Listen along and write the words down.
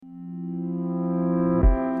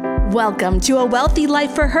Welcome to A Wealthy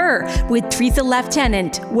Life for Her with Teresa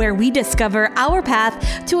Lieutenant, where we discover our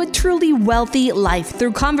path to a truly wealthy life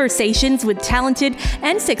through conversations with talented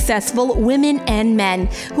and successful women and men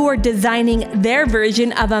who are designing their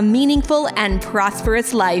version of a meaningful and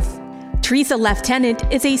prosperous life. Teresa Lieutenant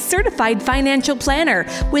is a certified financial planner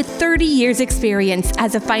with 30 years experience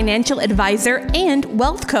as a financial advisor and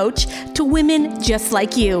wealth coach to women just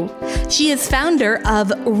like you. She is founder of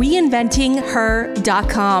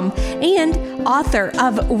reinventingher.com and author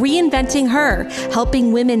of Reinventing Her,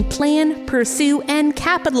 helping women plan, pursue, and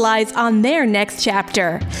capitalize on their next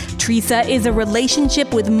chapter. Teresa is a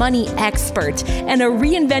relationship with money expert and a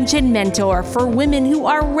reinvention mentor for women who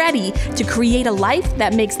are ready to create a life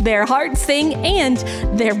that makes their heart sing and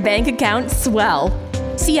their bank account swell.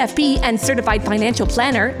 CFP and Certified Financial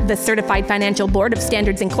Planner, the Certified Financial Board of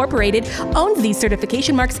Standards Incorporated, owns these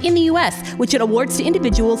certification marks in the U.S., which it awards to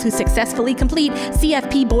individuals who successfully complete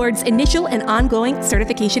CFP Board's initial and ongoing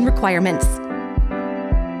certification requirements.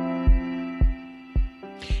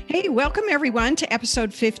 Hey, welcome everyone to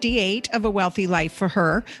episode 58 of A Wealthy Life for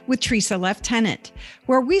Her with Teresa Lieutenant,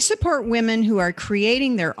 where we support women who are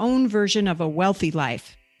creating their own version of a wealthy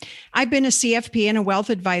life. I've been a CFP and a wealth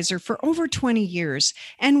advisor for over 20 years,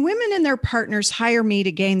 and women and their partners hire me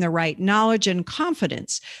to gain the right knowledge and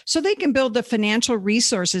confidence so they can build the financial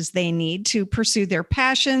resources they need to pursue their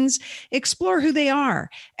passions, explore who they are,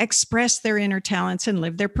 express their inner talents, and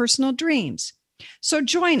live their personal dreams. So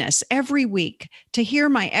join us every week to hear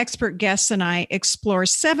my expert guests and I explore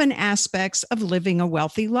 7 aspects of living a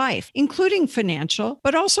wealthy life, including financial,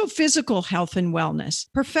 but also physical health and wellness,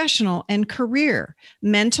 professional and career,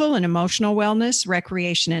 mental and emotional wellness,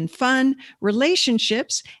 recreation and fun,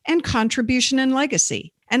 relationships, and contribution and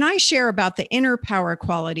legacy. And I share about the inner power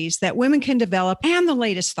qualities that women can develop and the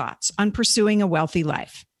latest thoughts on pursuing a wealthy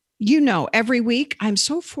life. You know, every week, I'm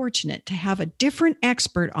so fortunate to have a different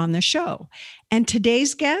expert on the show. And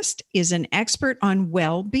today's guest is an expert on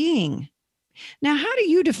well-being. Now, how do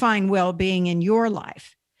you define well-being in your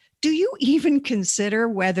life? Do you even consider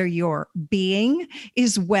whether your being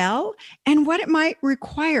is well and what it might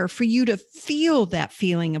require for you to feel that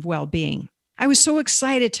feeling of well-being? I was so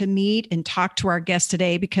excited to meet and talk to our guest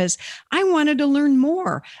today because I wanted to learn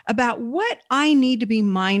more about what I need to be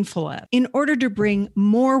mindful of in order to bring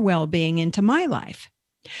more well-being into my life.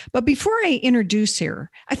 But before I introduce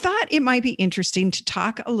her, I thought it might be interesting to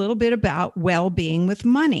talk a little bit about well-being with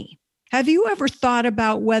money. Have you ever thought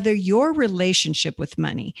about whether your relationship with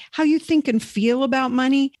money, how you think and feel about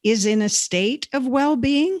money, is in a state of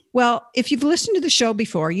well-being? Well, if you've listened to the show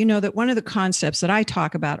before, you know that one of the concepts that I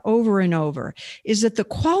talk about over and over is that the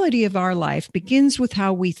quality of our life begins with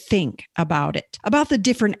how we think about it, about the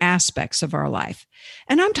different aspects of our life.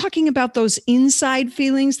 And I'm talking about those inside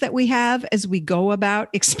feelings that we have as we go about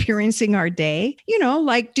experiencing our day. You know,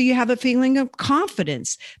 like, do you have a feeling of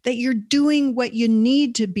confidence that you're doing what you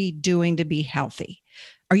need to be doing to be healthy?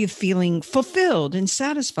 Are you feeling fulfilled and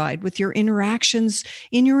satisfied with your interactions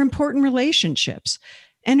in your important relationships?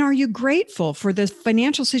 And are you grateful for the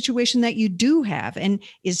financial situation that you do have? And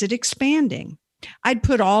is it expanding? I'd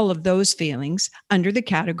put all of those feelings under the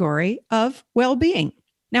category of well-being.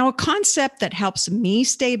 Now, a concept that helps me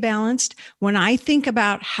stay balanced when I think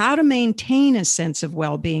about how to maintain a sense of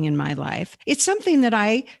well-being in my life, it's something that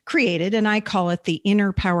I created and I call it the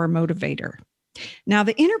inner power motivator. Now,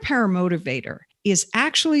 the inner power motivator is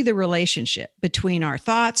actually the relationship between our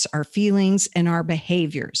thoughts, our feelings, and our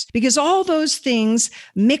behaviors, because all those things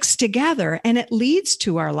mix together and it leads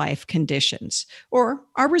to our life conditions or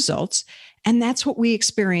our results. And that's what we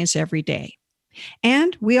experience every day.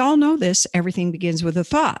 And we all know this, everything begins with a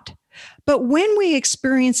thought. But when we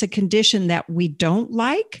experience a condition that we don't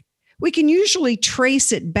like, we can usually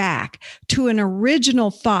trace it back to an original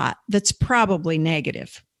thought that's probably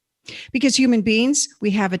negative. Because human beings,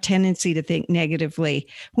 we have a tendency to think negatively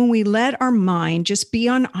when we let our mind just be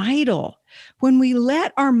on idle. When we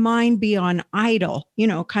let our mind be on idle, you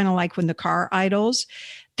know, kind of like when the car idles,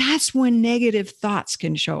 that's when negative thoughts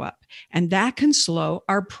can show up. And that can slow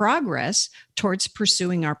our progress towards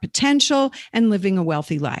pursuing our potential and living a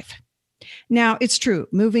wealthy life. Now, it's true,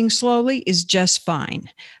 moving slowly is just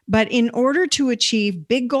fine. But in order to achieve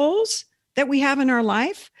big goals that we have in our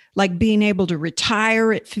life, like being able to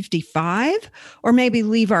retire at 55, or maybe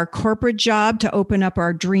leave our corporate job to open up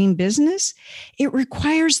our dream business, it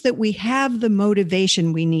requires that we have the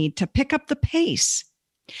motivation we need to pick up the pace.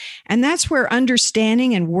 And that's where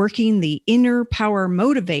understanding and working the inner power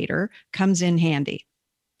motivator comes in handy.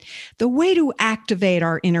 The way to activate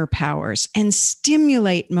our inner powers and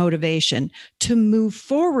stimulate motivation to move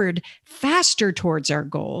forward faster towards our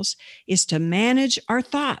goals is to manage our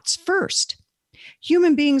thoughts first.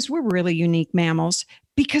 Human beings, we're really unique mammals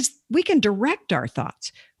because we can direct our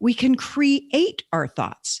thoughts, we can create our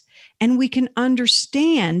thoughts, and we can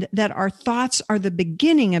understand that our thoughts are the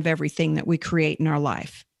beginning of everything that we create in our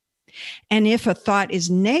life. And if a thought is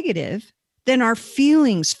negative, then our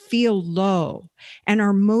feelings feel low and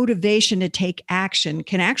our motivation to take action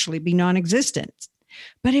can actually be non-existent.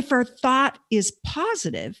 But if our thought is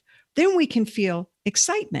positive, then we can feel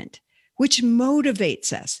excitement, which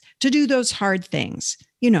motivates us to do those hard things,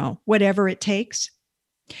 whatever it takes.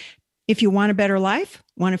 If you want a better life,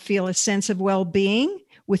 want to feel a sense of well-being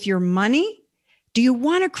with your money, do you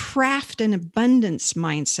want to craft an abundance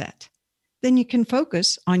mindset? Then you can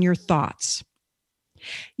focus on your thoughts.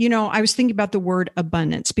 I was thinking about the word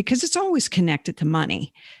abundance because it's always connected to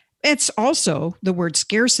money. It's also the word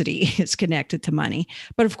scarcity is connected to money.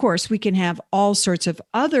 But of course, we can have all sorts of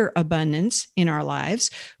other abundance in our lives.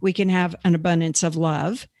 We can have an abundance of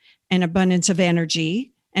love, an abundance of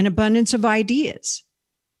energy, an abundance of ideas.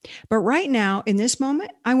 But right now, in this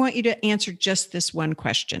moment, I want you to answer just this one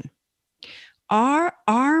question.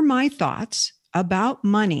 Are my thoughts about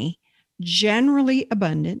money generally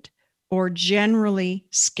abundant or generally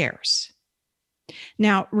scarce?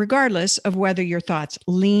 Now, regardless of whether your thoughts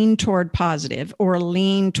lean toward positive or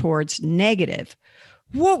lean towards negative,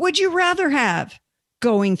 what would you rather have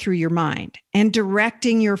going through your mind and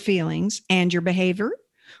directing your feelings and your behavior?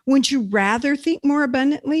 Wouldn't you rather think more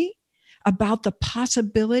abundantly about the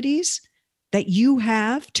possibilities that you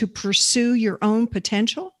have to pursue your own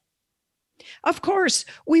potential? Of course,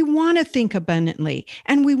 we want to think abundantly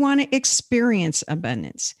and we want to experience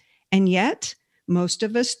abundance. And yet, most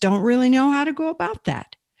of us don't really know how to go about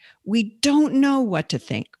that. We don't know what to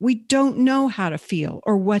think. We don't know how to feel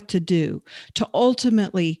or what to do to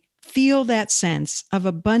ultimately feel that sense of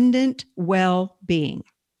abundant well-being.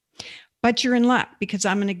 But you're in luck because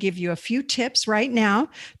I'm going to give you a few tips right now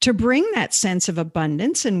to bring that sense of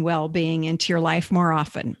abundance and well-being into your life more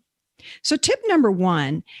often. So tip number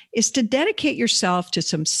 1 is to dedicate yourself to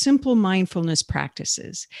some simple mindfulness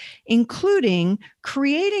practices, including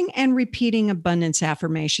creating and repeating abundance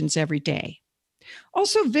affirmations every day.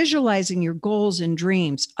 Also visualizing your goals and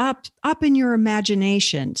dreams up in your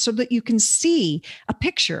imagination so that you can see a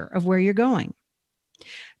picture of where you're going.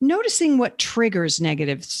 Noticing what triggers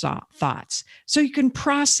negative thoughts so you can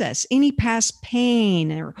process any past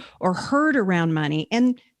pain or hurt around money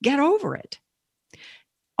and get over it.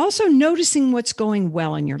 Also noticing what's going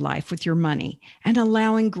well in your life with your money and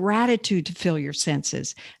allowing gratitude to fill your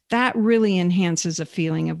senses. That really enhances a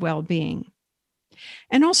feeling of well-being.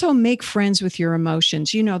 And also make friends with your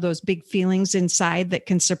emotions. Those big feelings inside that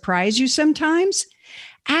can surprise you sometimes.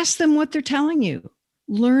 Ask them what they're telling you.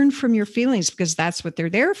 Learn from your feelings because that's what they're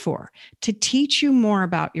there for, to teach you more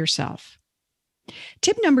about yourself.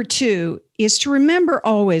 Tip number 2 is to remember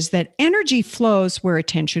always that energy flows where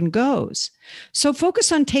attention goes. So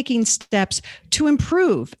focus on taking steps to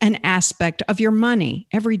improve an aspect of your money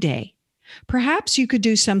every day. Perhaps you could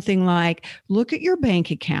do something like look at your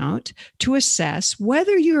bank account to assess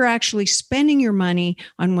whether you're actually spending your money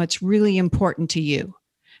on what's really important to you,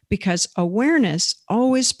 because awareness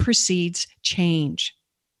always precedes change.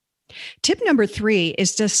 Tip number 3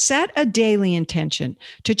 is to set a daily intention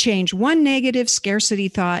to change one negative scarcity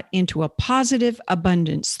thought into a positive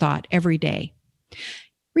abundance thought every day.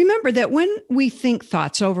 Remember that when we think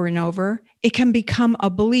thoughts over and over, it can become a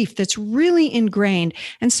belief that's really ingrained,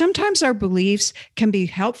 and sometimes our beliefs can be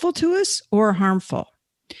helpful to us or harmful.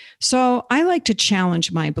 So I like to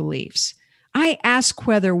challenge my beliefs. I ask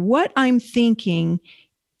whether what I'm thinking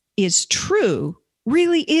is true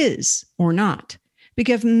really is or not,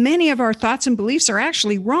 because many of our thoughts and beliefs are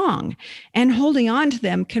actually wrong, and holding on to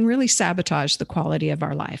them can really sabotage the quality of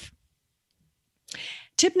our life.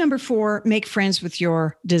 Tip number 4, make friends with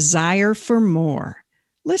your desire for more.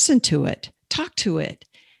 Listen to it, talk to it,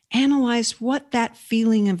 analyze what that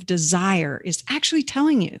feeling of desire is actually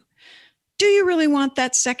telling you. Do you really want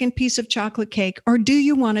that second piece of chocolate cake, or do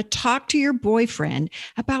you want to talk to your boyfriend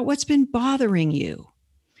about what's been bothering you?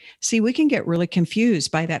 See, we can get really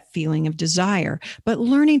confused by that feeling of desire, but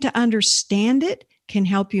learning to understand it can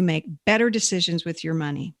help you make better decisions with your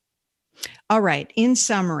money. All right, in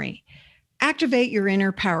summary, activate your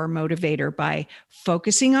inner power motivator by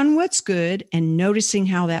focusing on what's good and noticing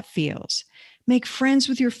how that feels. Make friends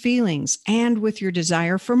with your feelings and with your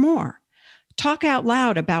desire for more. Talk out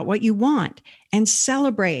loud about what you want and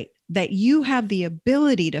celebrate that you have the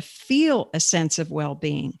ability to feel a sense of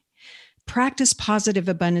well-being. practice positive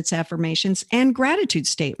abundance affirmations and gratitude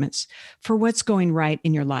statements for what's going right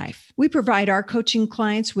in your life. We provide our coaching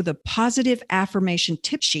clients with a positive affirmation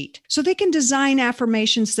tip sheet so they can design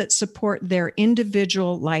affirmations that support their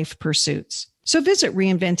individual life pursuits. So visit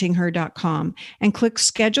reinventingher.com and click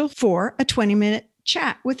schedule for a 20-minute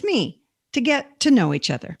chat with me to get to know each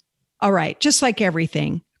other. All right, just like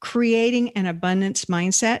everything, creating an abundance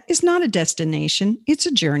mindset is not a destination, it's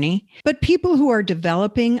a journey. But people who are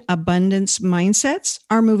developing abundance mindsets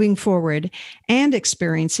are moving forward and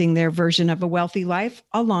experiencing their version of a wealthy life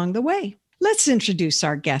along the way. Let's introduce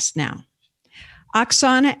our guest now.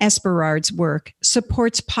 Oksana Esperard's work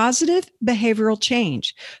supports positive behavioral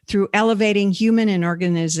change through elevating human and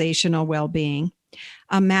organizational well-being.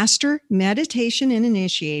 A master meditation and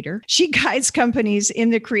initiator, she guides companies in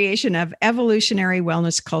the creation of evolutionary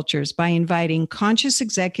wellness cultures by inviting conscious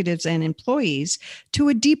executives and employees to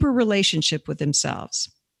a deeper relationship with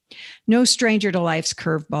themselves. No stranger to life's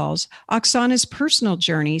curveballs, Oksana's personal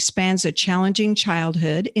journey spans a challenging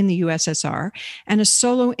childhood in the USSR and a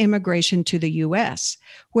solo immigration to the US,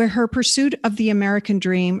 where her pursuit of the American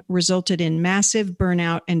dream resulted in massive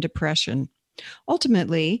burnout and depression.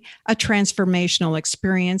 Ultimately, a transformational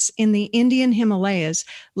experience in the Indian Himalayas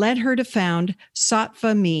led her to found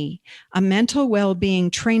Sattva Me, a mental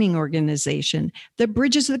well-being training organization that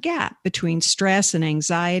bridges the gap between stress and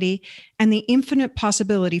anxiety and the infinite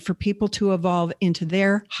possibility for people to evolve into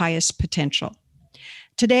their highest potential.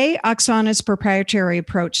 Today, Oksana's proprietary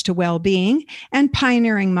approach to well-being and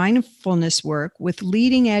pioneering mindfulness work with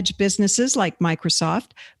leading-edge businesses like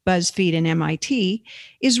Microsoft, BuzzFeed, and MIT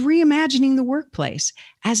is reimagining the workplace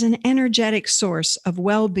as an energetic source of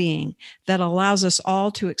well-being that allows us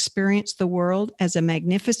all to experience the world as a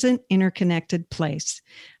magnificent, interconnected place.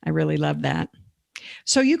 I really love that.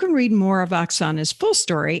 So you can read more of Oksana's full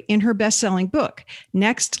story in her best-selling book,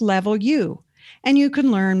 Next Level You. And you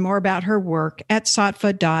can learn more about her work at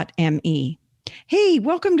sattva.me. Hey,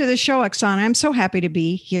 welcome to the show, Oksana. I'm so happy to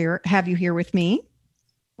be here, have you here with me.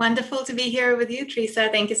 Wonderful to be here with you, Teresa.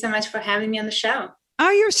 Thank you so much for having me on the show. Oh,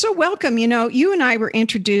 you're so welcome. You know, you and I were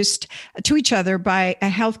introduced to each other by a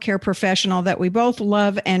healthcare professional that we both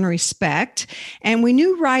love and respect. And we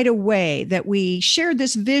knew right away that we shared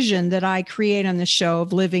this vision that I create on the show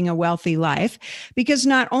of living a wealthy life, because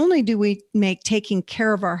not only do we make taking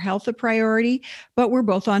care of our health a priority, but we're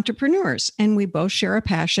both entrepreneurs and we both share a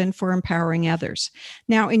passion for empowering others.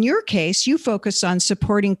 Now, in your case, you focus on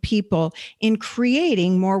supporting people in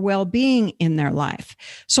creating more well-being in their life.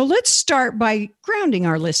 So let's start by grounding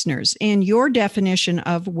our listeners in your definition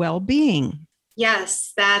of well-being.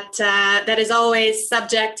 Yes, that is always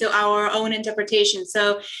subject to our own interpretation.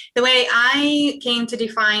 So the way I came to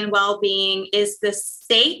define well-being is the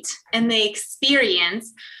state and the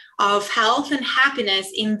experience of health and happiness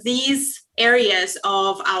in these areas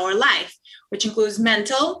of our life, which includes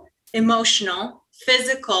mental, emotional,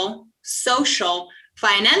 physical, social,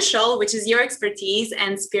 financial, which is your expertise,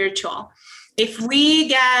 and spiritual. If we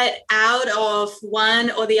get out of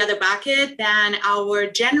one or the other bucket, then our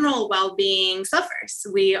general well-being suffers.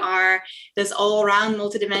 We are this all-around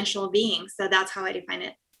multidimensional being. So that's how I define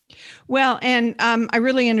it. Well, and I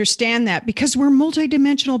really understand that because we're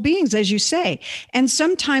multidimensional beings, as you say. And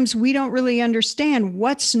sometimes we don't really understand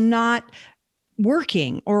what's not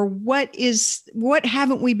working or what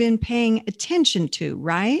haven't we been paying attention to,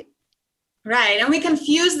 right? Right. And we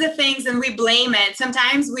confuse the things and we blame it.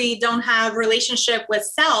 Sometimes we don't have relationship with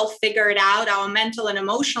self figured out. Our mental and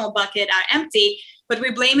emotional bucket are empty, but we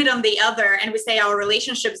blame it on the other and we say our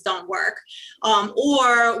relationships don't work.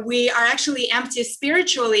 Or we are actually empty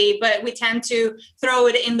spiritually, but we tend to throw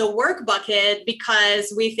it in the work bucket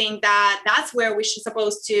because we think that that's where we should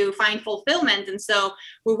supposed to find fulfillment. And so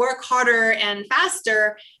we work harder and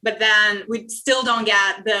faster, but then we still don't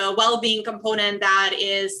get the well-being component that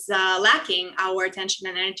is lacking our attention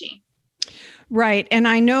and energy. Right. And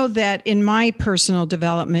I know that in my personal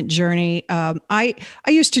development journey, I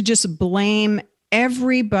used to just blame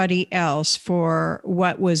everybody else for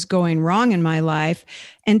what was going wrong in my life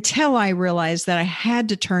until I realized that I had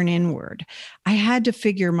to turn inward. I had to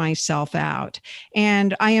figure myself out.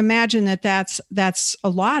 And I imagine that that's a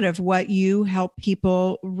lot of what you help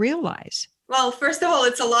people realize. Well, first of all,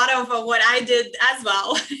 it's a lot of what I did as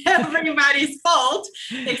well. Everybody's fault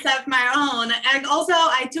except my own. And also,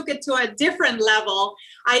 I took it to a different level.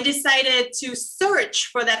 I decided to search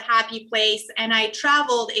for that happy place, and I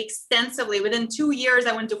traveled extensively. Within 2 years,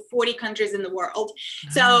 I went to 40 countries in the world.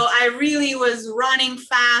 So I really was running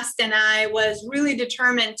fast, and I was really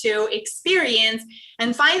determined to experience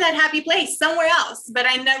and find that happy place somewhere else. But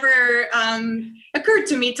I never occurred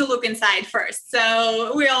to me to look inside first.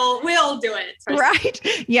 So we all do it first.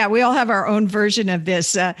 Right. Yeah, we all have our own version of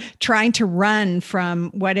this, trying to run from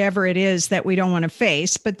whatever it is that we don't want to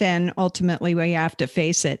face, but then ultimately we have to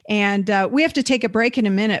face it. And we have to take a break in a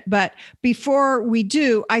minute. But before we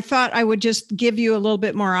do, I thought I would just give you a little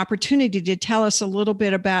bit more opportunity to tell us a little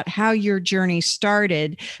bit about how your journey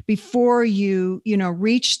started before you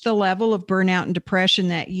reached the level of burnout and depression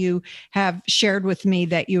that you have shared with me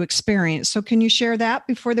that you experienced. So can you share that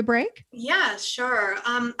before the break? Yeah, sure.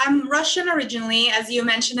 I'm Russian originally. As you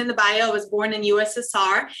mentioned in the bio, I was born in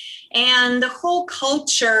USSR. And the whole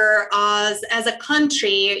culture as a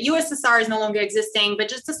country, USSR is no longer existing, but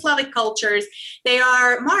just the Slavic cultures, they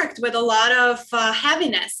are marked with a lot of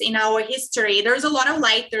heaviness in our history. There's a lot of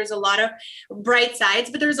light, there's a lot of bright sides,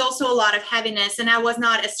 but there's also a lot of heaviness. And I was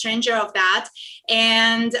not a stranger of that.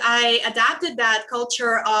 And I adapted that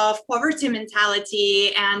culture of poverty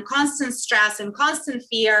mentality and constant stress and constant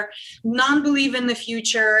fear, non-belief in the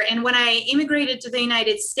future. And when I immigrated to the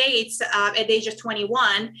United States at the age of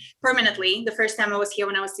 21, permanently, the first time I was here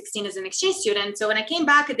when I was 16 as an exchange student. So when I came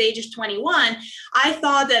back at the age of 21, I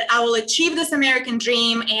thought that I will achieve this American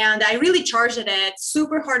dream. And I really charged at it,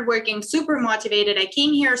 super hardworking, super motivated. I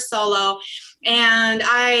came here solo. And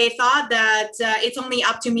I thought that it's only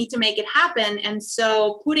up to me to make it happen. And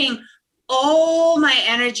so putting all my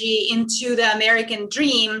energy into the American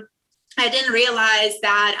dream, I didn't realize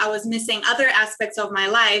that I was missing other aspects of my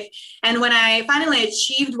life. And when I finally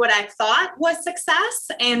achieved what I thought was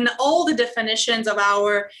success in all the definitions of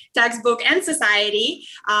our textbook and society,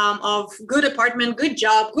 of good apartment, good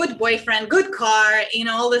job, good boyfriend, good car,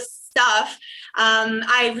 all this stuff,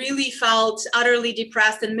 I really felt utterly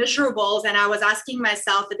depressed and miserable. And I was asking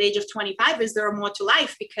myself at the age of 25, is there more to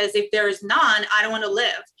life? Because if there is none, I don't want to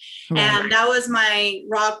live. Right. And that was my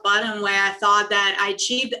rock bottom, where I thought that I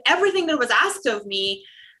achieved everything that was asked of me.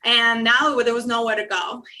 And now there was nowhere to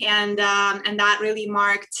go. And that really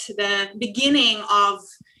marked the beginning of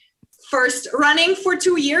first running for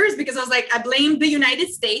 2 years, because I was like, I blamed the United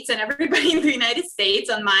States and everybody in the United States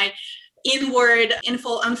on my inward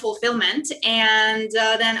unfulfillment. And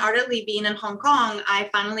then utterly being in Hong Kong, I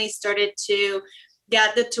finally started to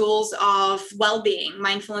get the tools of well-being,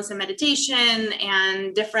 mindfulness and meditation,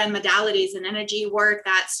 and different modalities and energy work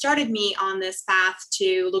that started me on this path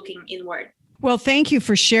to looking inward. Well, thank you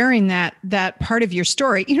for sharing that part of your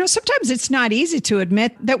story. Sometimes it's not easy to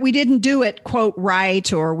admit that we didn't do it, quote,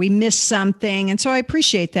 right, or we missed something. And so I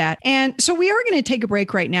appreciate that. And so we are going to take a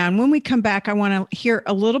break right now. And when we come back, I want to hear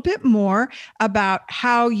a little bit more about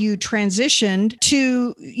how you transitioned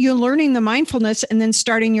to you learning the mindfulness and then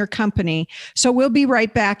starting your company. So we'll be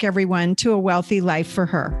right back, everyone, to A Wealthy Life for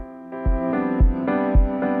Her.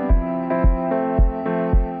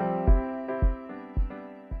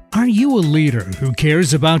 Are you a leader who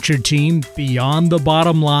cares about your team beyond the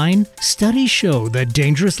bottom line? Studies show that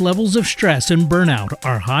dangerous levels of stress and burnout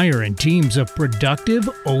are higher in teams of productive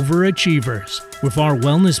overachievers. With our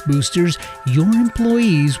wellness boosters, your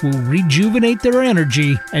employees will rejuvenate their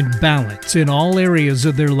energy and balance in all areas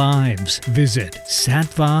of their lives. Visit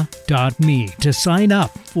sattva.me to sign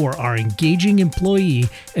up for our engaging employee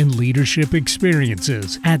and leadership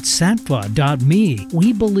experiences. At sattva.me,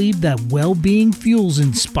 we believe that well-being fuels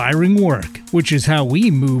inspiring work, which is how we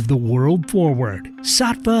move the world forward.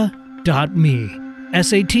 Sattva.me.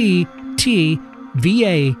 SATTVA.me.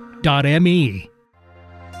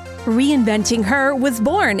 Reinventing Her was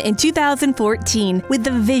born in 2014 with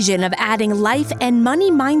the vision of adding life and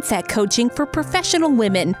money mindset coaching for professional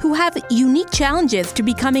women who have unique challenges to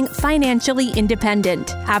becoming financially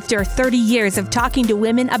independent. After 30 years of talking to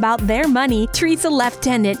women about their money, Teresa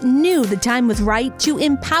Left-Tenant knew the time was right to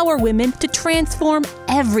empower women to transform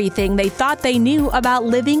everything they thought they knew about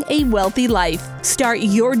living a wealthy life. Start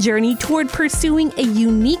your journey toward pursuing a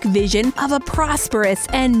unique vision of a prosperous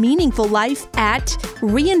and meaningful life at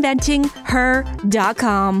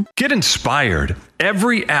reinventingher.com. Get inspired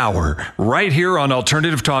every hour right here on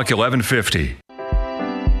Alternative Talk 1150.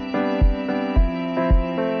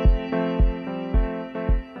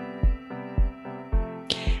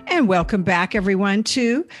 And welcome back, everyone,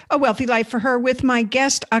 to A Wealthy Life for Her with my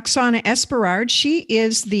guest, Oksana Esperard. She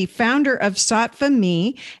is the founder of Sattva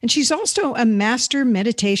Me, and she's also a master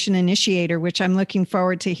meditation initiator, which I'm looking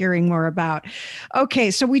forward to hearing more about.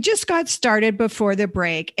 Okay, so we just got started before the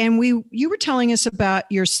break, and you were telling us about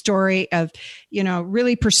your story of,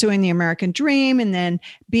 really pursuing the American dream and then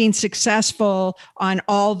being successful on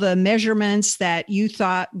all the measurements that you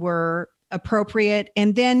thought were appropriate.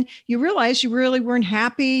 And then you realized you really weren't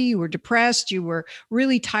happy. You were depressed. You were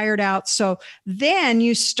really tired out. So then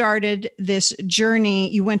you started this journey.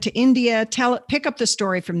 You went to India. Pick up the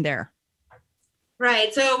story from there.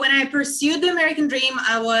 Right. So when I pursued the American dream,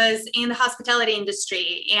 I was in the hospitality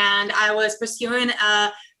industry, and I was pursuing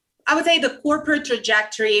I would say the corporate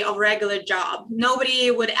trajectory of regular job.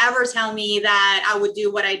 Nobody would ever tell me that I would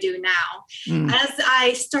do what I do now. As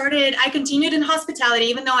I continued in hospitality,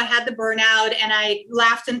 even though I had the burnout, and I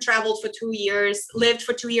left and traveled for 2 years, lived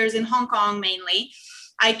for 2 years in Hong Kong mainly.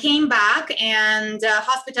 I came back, and a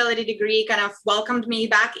hospitality degree kind of welcomed me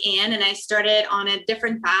back in, and I started on a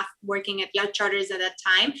different path working at yacht charters at that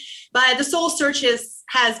time. But the soul search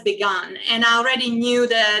has begun, and I already knew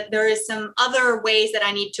that there is some other ways that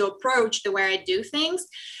I need to approach the way I do things.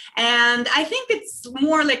 And I think it's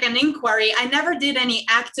more like an inquiry. I never did any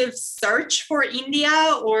active search for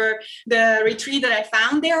India or the retreat that I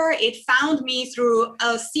found there. It found me through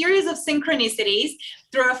a series of synchronicities,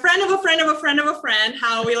 through a friend of a friend of a friend of a friend,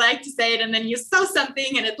 how we like to say it. And then you saw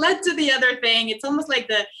something and it led to the other thing. It's almost like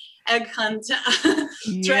the egg hunt,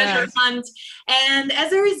 treasure hunt. And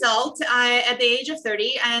as a result, at the age of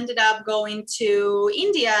 30, I ended up going to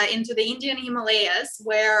India, into the Indian Himalayas,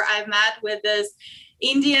 where I've met with this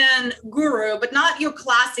Indian guru, but not your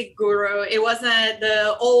classic guru. It wasn't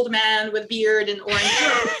the old man with beard and orange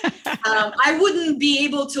hair. I wouldn't be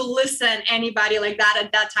able to listen anybody like that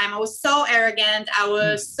at that time. I was so arrogant. I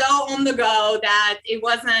was so on the go that it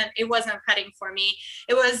wasn't cutting for me.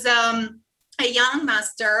 It was a young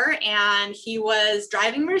master, and he was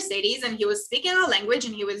driving Mercedes, and he was speaking our language,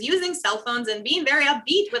 and he was using cell phones and being very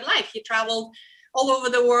upbeat with life. He traveled all over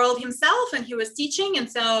the world himself, and he was teaching.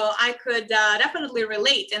 And so I could definitely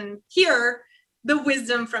relate and hear the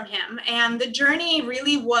wisdom from him. And the journey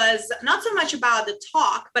really was not so much about the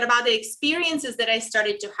talk, but about the experiences that I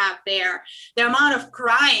started to have there. The amount of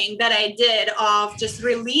crying that I did, of just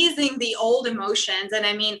releasing the old emotions. And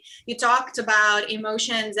I mean, you talked about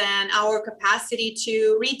emotions and our capacity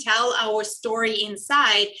to retell our story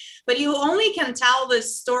inside, but you only can tell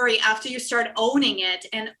this story after you start owning it.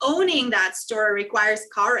 And owning that story requires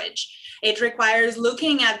courage. It requires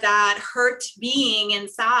looking at that hurt being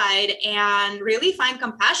inside and really find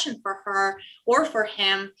compassion for her or for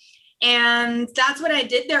him. And that's what I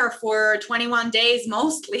did there for 21 days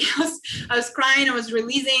mostly. I was crying, I was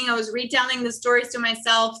releasing, I was retelling the stories to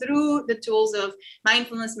myself through the tools of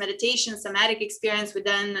mindfulness, meditation, somatic experience. We've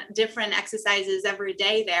done different exercises every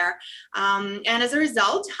day there. And as a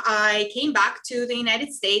result, I came back to the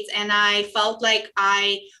United States, and I felt like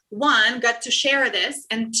one, got to share this,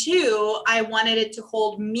 and two, I wanted it to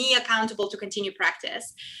hold me accountable to continue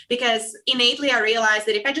practice. Because innately, I realized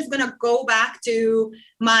that if I just gonna go back to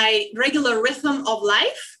my regular rhythm of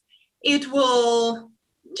life, it will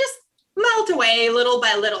just melt away little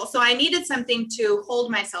by little. So I needed something to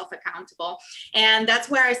hold myself accountable. And that's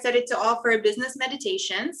where I started to offer business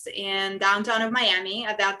meditations in downtown of Miami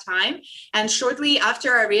at that time. And shortly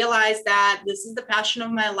after, I realized that this is the passion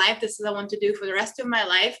of my life. This is what I want to do for the rest of my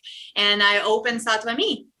life. And I opened Sattva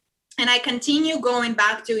Me. And I continue going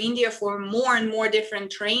back to India for more and more different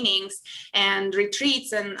trainings and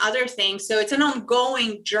retreats and other things. So it's an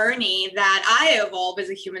ongoing journey that I evolve as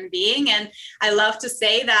a human being. And I love to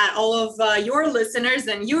say that all of your listeners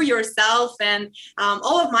and you yourself and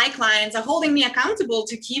all of my clients are holding me accountable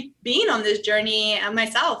to keep being on this journey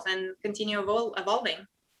myself and continue evolving.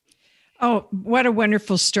 Oh, what a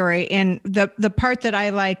wonderful story. And the part that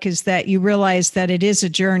I like is that you realize that it is a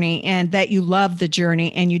journey and that you love the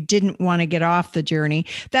journey and you didn't want to get off the journey.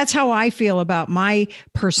 That's how I feel about my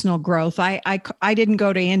personal growth. I didn't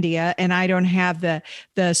go to India, and I don't have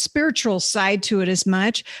the spiritual side to it as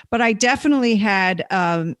much, but I definitely had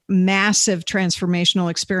massive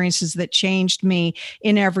transformational experiences that changed me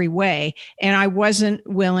in every way. And I wasn't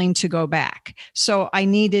willing to go back. So I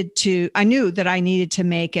knew that I needed to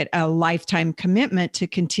make it a lifetime commitment to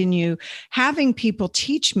continue having people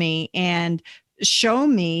teach me and show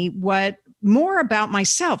me more about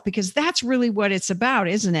myself, because that's really what it's about,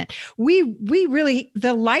 isn't it? We really,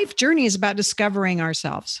 the life journey is about discovering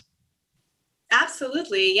ourselves.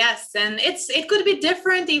 Absolutely. Yes. And it could be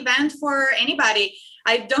different event for anybody.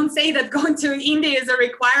 I don't say that going to India is a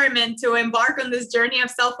requirement to embark on this journey of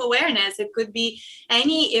self-awareness. It could be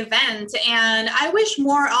any event. And I wish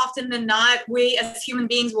more often than not, we as human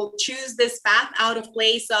beings will choose this path out of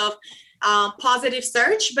place of positive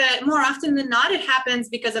search, but more often than not, it happens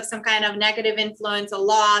because of some kind of negative influence, a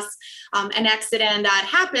loss, an accident that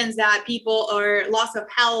happens, that people, or loss of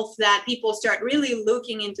health, that people start really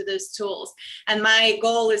looking into those tools. And my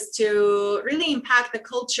goal is to really impact the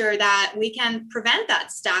culture that we can prevent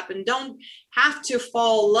that step and don't have to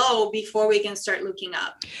fall low before we can start looking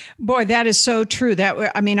up. Boy, that is so true.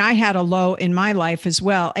 I had a low in my life as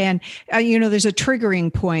well. And, there's a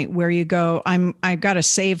triggering point where you go, I've got to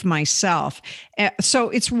save myself. So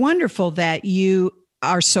it's wonderful that you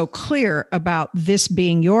are so clear about this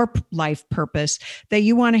being your life purpose, that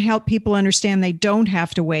you want to help people understand they don't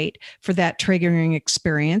have to wait for that triggering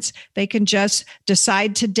experience. They can just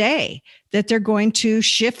decide today that they're going to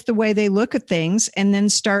shift the way they look at things and then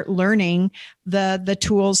start learning the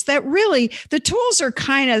tools that really, the tools are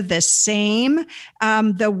kind of the same.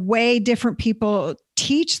 The way different people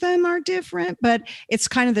teach them are different, but it's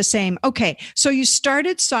kind of the same. Okay. So you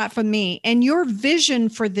started Sought for Me, and your vision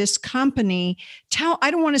for this company,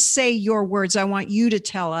 I don't want to say your words. I want you to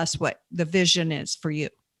tell us what the vision is for you.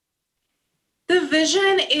 The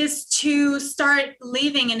vision is to start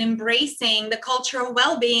living and embracing the culture of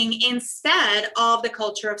well-being instead of the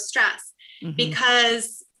culture of stress,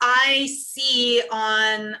 because I see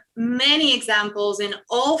on many examples in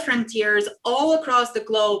all frontiers all across the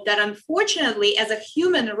globe that unfortunately, as a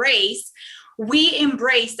human race, we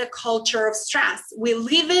embrace the culture of stress. We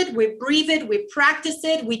live it, we breathe it, we practice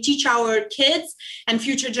it, we teach our kids and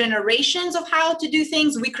future generations of how to do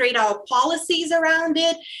things. We create our policies around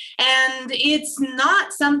it. And it's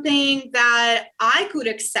not something that I could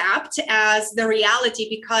accept as the reality,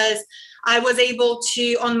 because I was able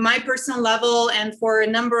to, on my personal level and for a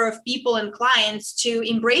number of people and clients, to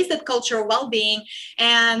embrace that culture of well-being.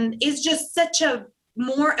 And it's just such a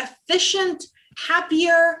more efficient,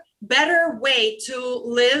 happier, better way to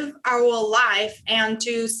live our life and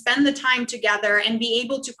to spend the time together and be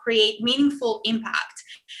able to create meaningful impact,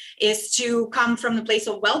 is to come from the place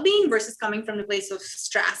of well-being versus coming from the place of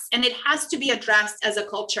stress. And it has to be addressed as a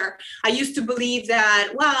culture. I used to believe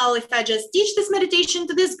that, well, if I just teach this meditation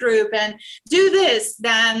to this group and do this,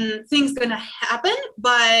 then things going to happen.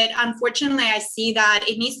 But unfortunately, I see that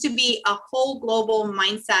it needs to be a whole global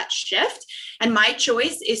mindset shift. And my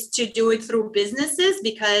choice is to do it through businesses,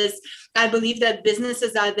 because I believe that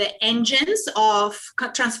businesses are the engines of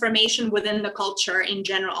transformation within the culture in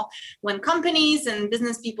general. When companies and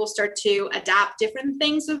business people start to adapt different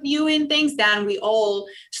things of viewing things, then we all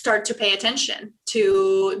start to pay attention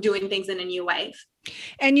to doing things in a new way.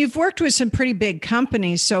 And you've worked with some pretty big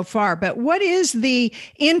companies so far, but what is the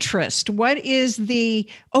interest? What is the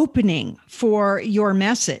opening for your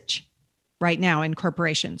message right now in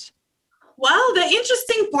corporations? Well, the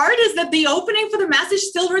interesting part is that the opening for the message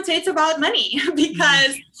still rotates about money,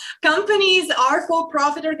 because companies are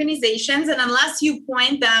for-profit organizations. And unless you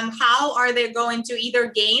point them, how are they going to either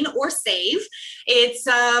gain or save? It's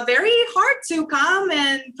very hard to come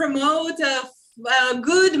and promote a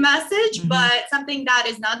good message, but something that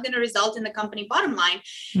is not going to result in the company bottom line.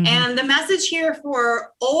 And the message here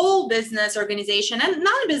for all business organization and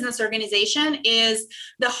non-business organization is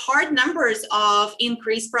the hard numbers of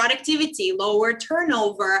increased productivity, lower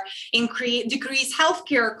turnover, decreased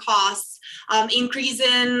healthcare costs, increase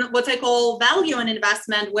in what I call value and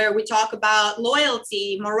investment, where we talk about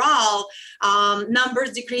loyalty, morale,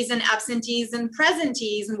 numbers decrease in absentees and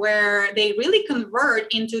presentees, where they really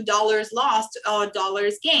convert into dollars lost or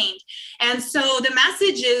dollars gained. And so the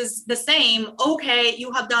message is the same. Okay,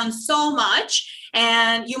 you have done so much,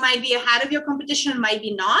 and you might be ahead of your competition, might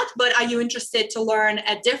be not, but are you interested to learn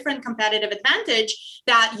a different competitive advantage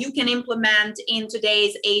that you can implement in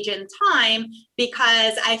today's age and time?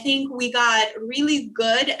 Because I think we got really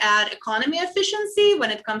good at economy efficiency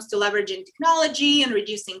when it comes to leveraging technology and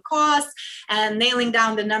reducing costs and nailing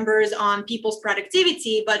down the numbers on people's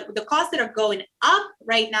productivity. But the costs that are going up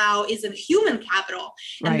right now is in human capital.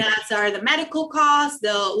 And that's the medical costs,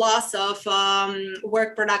 the loss of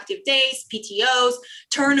work productive days, PTOs,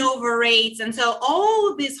 turnover rates. And so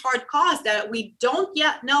all of these hard costs that we don't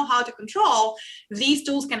yet know how to control, these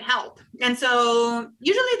tools can help. And so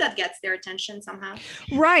usually that gets their attention somehow.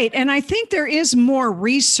 Right. And I think there is more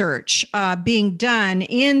research being done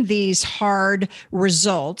in these hard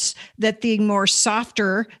results, that the more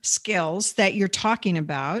softer skills that you're talking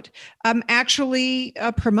about actually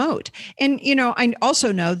promote. And, I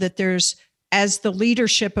also know that as the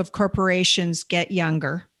leadership of corporations get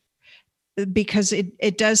younger, because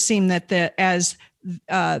it does seem that as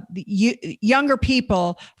younger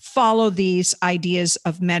people follow these ideas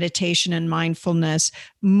of meditation and mindfulness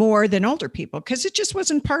more than older people, because it just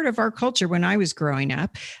wasn't part of our culture when I was growing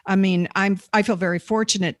up. I mean, I feel very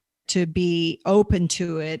fortunate to be open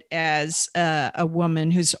to it as a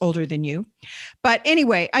woman who's older than you. But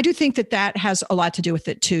anyway, I do think that has a lot to do with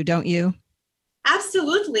it too, don't you?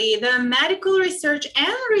 Absolutely. The medical research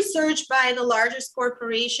and research by the largest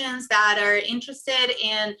corporations that are interested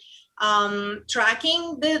in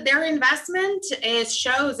tracking their investment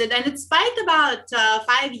shows it. And it spiked about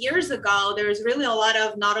 5 years ago. There's really a lot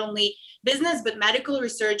of not only business, but medical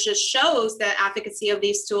research just shows the efficacy of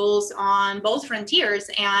these tools on both frontiers.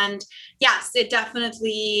 And yes, it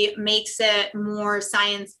definitely makes it more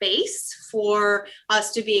science-based for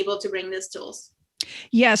us to be able to bring these tools.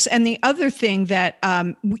 Yes. And the other thing that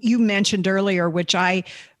you mentioned earlier, which I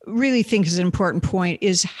really think is an important point,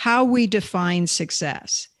 is how we define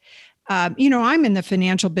success. I'm in the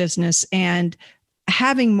financial business, and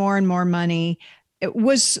having more and more money, it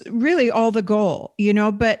was really all the goal,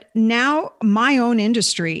 but now my own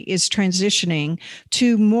industry is transitioning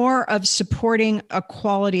to more of supporting a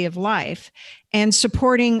quality of life and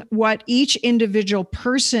supporting what each individual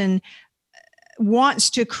person wants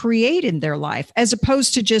to create in their life, as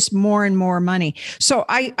opposed to just more and more money. So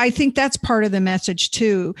I think that's part of the message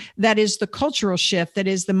too. That is the cultural shift. That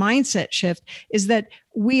is the mindset shift, is that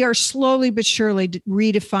we are slowly but surely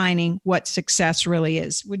redefining what success really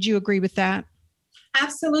is. Would you agree with that?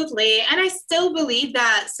 Absolutely. And I still believe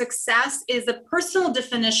that success is a personal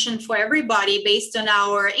definition for everybody based on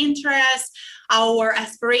our interests, our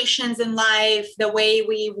aspirations in life, the way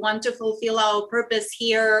we want to fulfill our purpose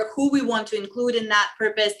here, who we want to include in that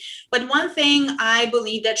purpose. But one thing I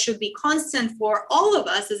believe that should be constant for all of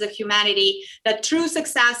us as a humanity, that true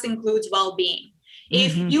success includes well-being.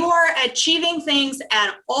 If you're achieving things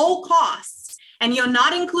at all costs, and you're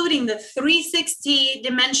not including the 360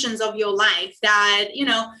 dimensions of your life, that,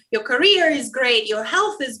 your career is great, your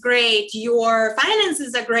health is great, your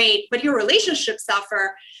finances are great, but your relationships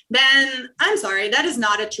suffer, then I'm sorry, that is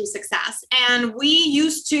not a true success. And we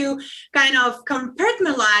used to kind of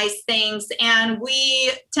compartmentalize things, and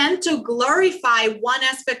we tend to glorify one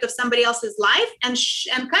aspect of somebody else's life and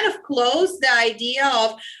kind of close the idea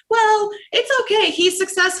of, well, it's okay, he's a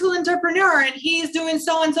successful entrepreneur and he's doing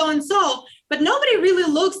so and so and so. But nobody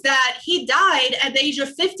really looks that he died at the age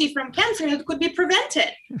of 50 from cancer that could be prevented.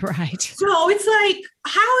 Right. So it's like,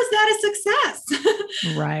 how is that a success?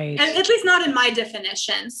 Right. And at least not in my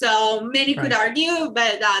definition. So many could argue,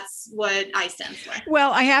 but that's what I stand for.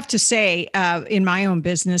 Well, I have to say, in my own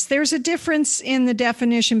business, there's a difference in the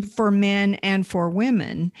definition for men and for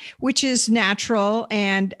women, which is natural,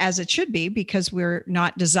 and as it should be, because we're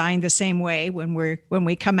not designed the same way when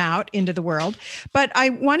we come out into the world. But I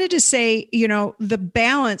wanted to say, the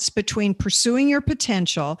balance between pursuing your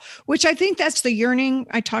potential, which I think that's the yearning.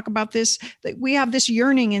 I talk about this, that we have this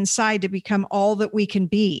yearning inside to become all that we can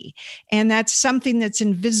be. And that's something that's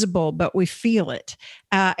invisible, but we feel it.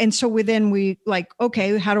 And so we like,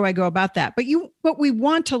 okay, how do I go about that? But we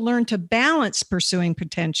want to learn to balance pursuing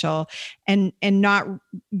potential and not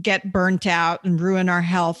get burnt out and ruin our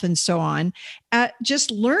health and so on.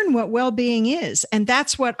 Just learn what well-being is. And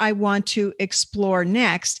that's what I want to explore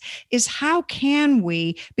next, is how can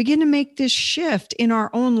we begin to make this shift in our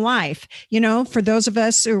own life? For those of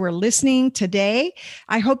us who are listening today,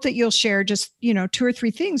 I hope that you'll share just, 2 or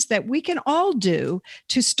 3 things that we can all do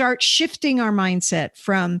to start shifting our mindset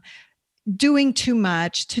from doing too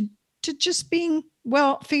much to just being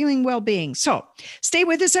feeling well-being. So stay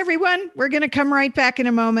with us, everyone. We're going to come right back in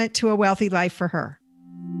a moment to A Wealthy Life for Her.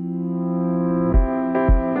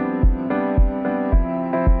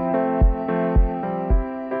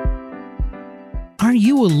 Are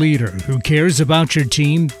you a leader who cares about your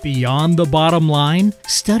team beyond the bottom line?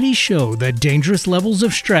 Studies show that dangerous levels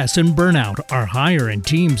of stress and burnout are higher in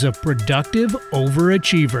teams of productive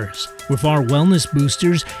overachievers. With our wellness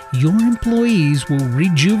boosters, your employees will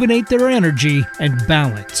rejuvenate their energy and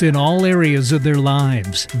balance in all areas of their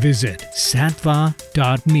lives. Visit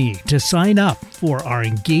sattva.me to sign up for our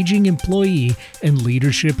engaging employee and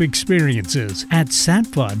leadership experiences. At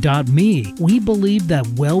sattva.me, we believe that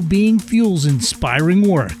well-being fuels inspiring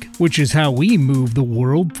work, which is how we move the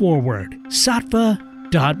world forward.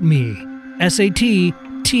 Sattva.me.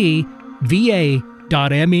 SATTVA.me.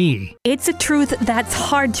 www.evolutionary.me. It's a truth that's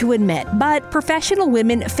hard to admit, but professional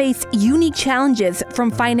women face unique challenges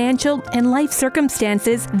from financial and life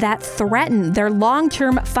circumstances that threaten their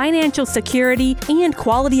long-term financial security and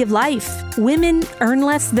quality of life. Women earn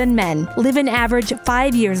less than men, live an average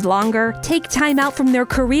 5 years longer, take time out from their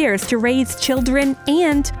careers to raise children,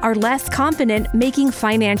 and are less confident making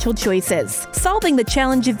financial choices. Solving the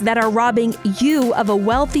challenges that are robbing you of a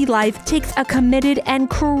wealthy life takes a committed and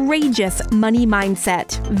courageous money mindset.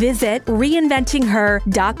 Visit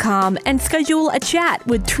reinventingher.com and schedule a chat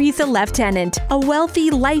with Teresa Lieutenant, a wealthy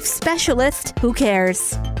life specialist who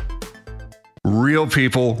cares. Real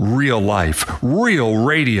people, real life, real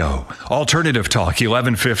radio. Alternative Talk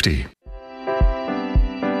 1150.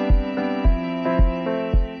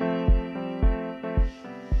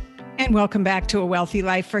 And welcome back to A Wealthy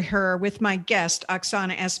Life for Her with my guest,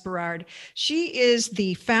 Oksana Esperard. She is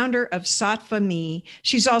the founder of Sattva Me.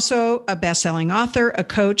 She's also a best-selling author, a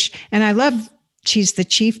coach, and she's the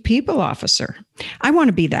chief people officer. I want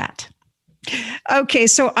to be that. Okay,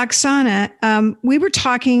 so Oksana, we were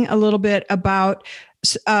talking a little bit about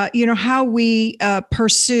how we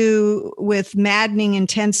pursue with maddening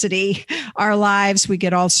intensity our lives. We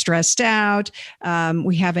get all stressed out.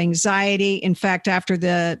 We have anxiety. In fact, after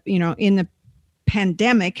in the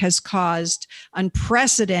pandemic has caused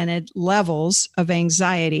unprecedented levels of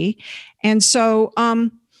anxiety. And so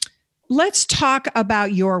let's talk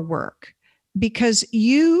about your work, because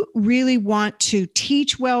you really want to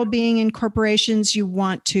teach well-being in corporations. You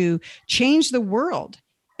want to change the world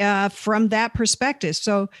from that perspective.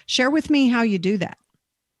 So share with me how you do that.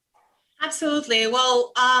 Absolutely.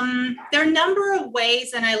 Well, there are a number of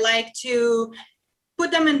ways, and I like to put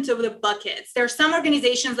them into the buckets. There are some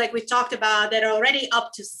organizations, like we talked about, that are already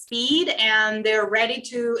up to speed and they're ready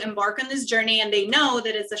to embark on this journey, and they know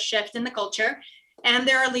that it's a shift in the culture. And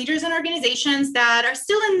there are leaders and organizations that are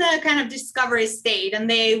still in the kind of discovery state, and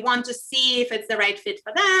they want to see if it's the right fit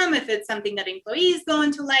for them, if it's something that employees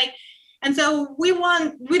going to like. And so we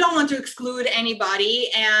don't want to exclude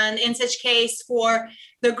anybody. And in such case, for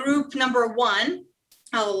the group number one,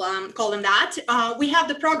 I'll call them that, we have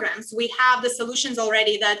the programs. We have the solutions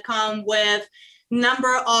already that come with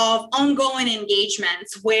number of ongoing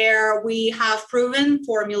engagements where we have proven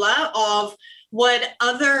formula of what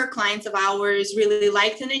other clients of ours really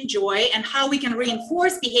liked and enjoy, and how we can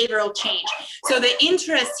reinforce behavioral change. So the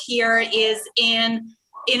interest here is in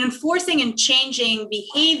enforcing and changing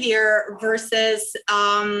behavior versus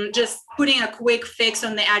just putting a quick fix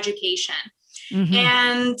on the education. Mm-hmm.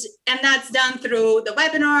 And that's done through the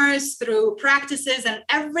webinars, through practices, and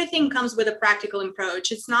everything comes with a practical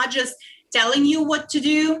approach. It's not just telling you what to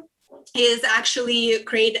do, is actually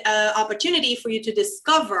create an opportunity for you to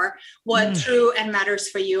discover what true and matters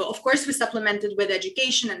for you. Of course, we supplement it with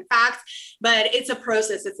education and facts, but it's a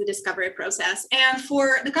process. It's a discovery process. And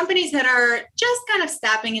for the companies that are just kind of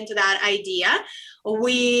stepping into that idea,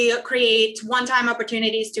 we create one-time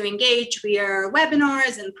opportunities to engage via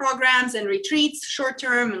webinars and programs and retreats,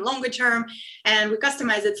 short-term and longer-term, and we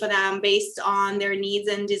customize it for them based on their needs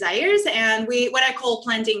and desires. And what I call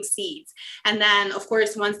planting seeds. And then, of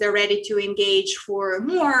course, once they're ready to engage for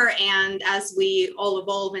more, and as we all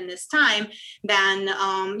evolve in this time, then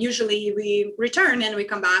usually we return and we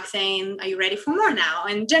come back saying, "Are you ready for more now?"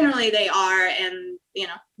 And generally they are, and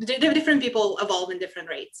different people evolve in different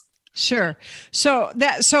rates. Sure. So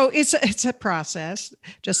it's a process,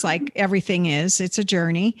 just like everything is. It's a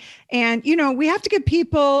journey. And, we have to give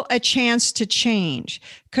people a chance to change,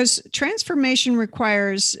 because transformation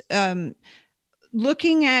requires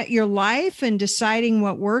looking at your life and deciding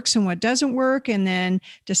what works and what doesn't work, and then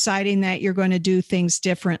deciding that you're going to do things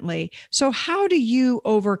differently. So how do you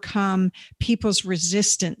overcome people's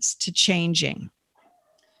resistance to changing?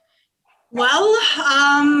 Well,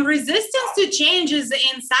 resistance to change is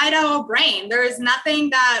inside our brain. There is nothing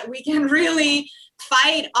that we can really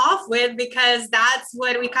fight off with, because that's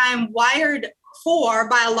what we kind of wired for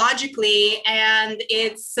biologically. And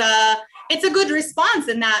it's a good response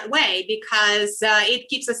in that way, because it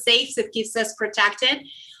keeps us safe, it keeps us protected.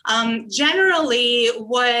 Generally,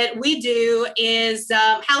 what we do is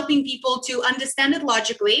helping people to understand it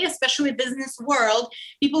logically, especially business world.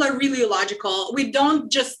 People are really logical. We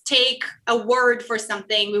don't just take a word for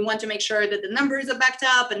something. We want to make sure that the numbers are backed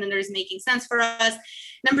up and then there's making sense for us.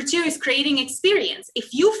 Number two is creating experience.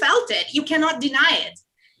 If you felt it, you cannot deny it.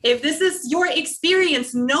 If this is your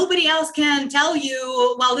experience, nobody else can tell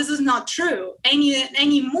you, well, this is not true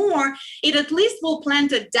anymore. It at least will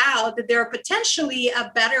plant a doubt that there are potentially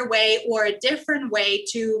a better way or a different way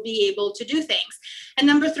to be able to do things. And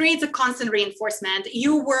number three, it's a constant reinforcement.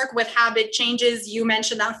 You work with habit changes. You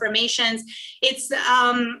mentioned affirmations. It's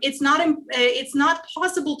not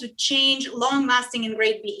possible to change long-lasting and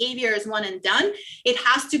great behavior as one and done. It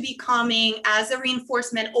has to be coming as a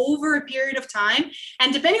reinforcement over a period of time.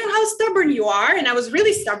 And depending on how stubborn you are, and I was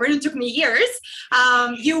really stubborn, it took me years,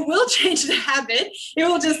 you will change the habit. It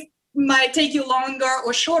will just might take you longer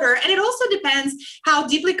or shorter. And it also depends how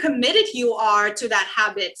deeply committed you are to that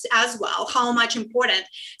habit as well, how much important.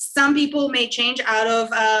 Some people may change out of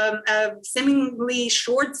a seemingly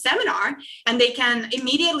short seminar and they can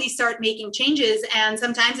immediately start making changes. And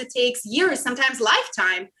sometimes it takes years, sometimes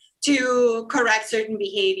lifetime to correct certain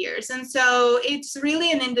behaviors. And so it's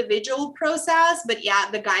really an individual process, but yeah,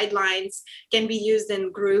 the guidelines can be used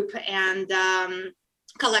in group and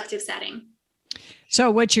collective setting. So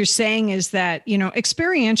what you're saying is that,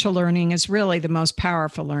 experiential learning is really the most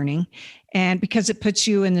powerful learning. And because it puts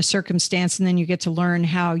you in the circumstance and then you get to learn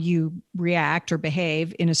how you react or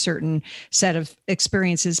behave in a certain set of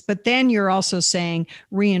experiences. But then you're also saying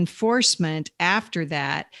reinforcement after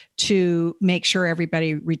that to make sure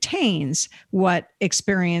everybody retains what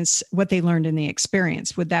they learned in the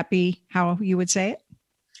experience. Would that be how you would say it?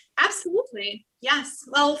 Absolutely. Yes.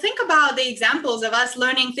 Well, think about the examples of us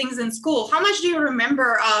learning things in school. How much do you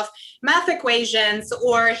remember of math equations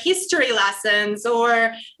or history lessons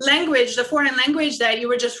or language, the foreign language that you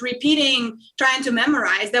were just repeating, trying to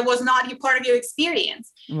memorize, that was not part of your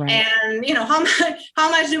experience? Right. And, how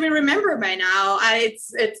much do we remember by now?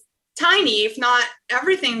 It's tiny, if not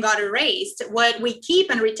everything got erased. What we keep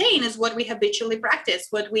and retain is what we habitually practice,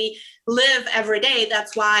 what we live every day.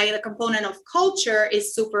 That's why the component of culture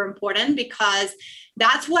is super important, because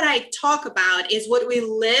that's what I talk about, is what we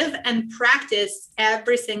live and practice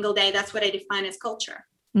every single day. That's what I define as culture.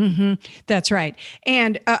 Mm-hmm. That's right.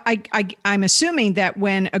 And I'm assuming that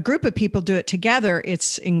when a group of people do it together,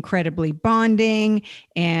 it's incredibly bonding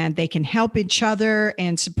and they can help each other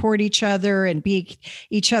and support each other and be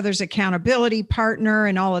each other's accountability partner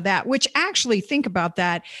and all of that, which actually, think about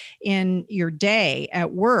that in your day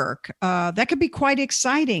at work. That could be quite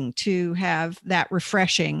exciting to have that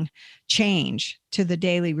refreshing change to the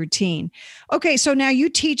daily routine. Okay, so now you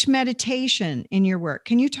teach meditation in your work.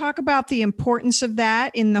 Can you talk about the importance of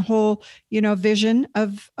that in the whole, vision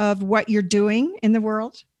of what you're doing in the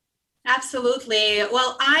world? Absolutely.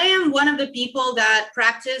 Well, I am one of the people that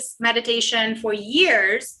practiced meditation for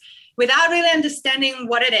years without really understanding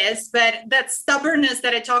what it is. But that stubbornness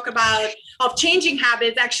that I talk about of changing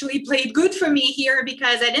habits actually played good for me here,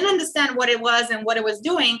 because I didn't understand what it was and what it was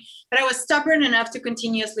doing, but I was stubborn enough to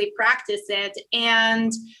continuously practice it.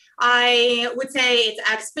 And I would say it's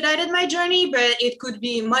expedited my journey, but it could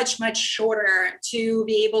be much, much shorter to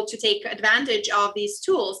be able to take advantage of these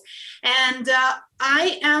tools. And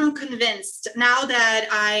I am convinced now that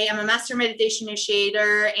I am a master meditation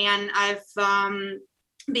initiator and I've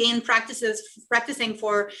been practicing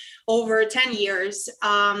for over 10 years,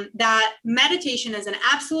 that meditation is an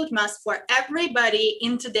absolute must for everybody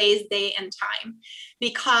in today's day and time,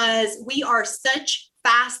 because we are such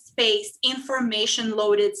fast-paced,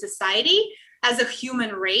 information-loaded society as a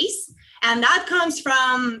human race. And that comes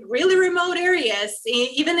from really remote areas,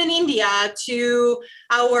 even in India, to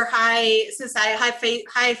our high-paced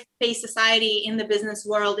society in the business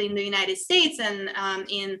world in the United States and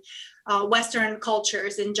in Western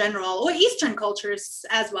cultures in general, or Eastern cultures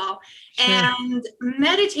as well. Sure. And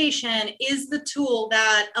meditation is the tool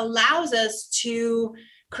that allows us to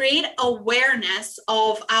create awareness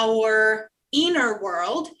of our inner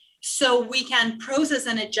world so we can process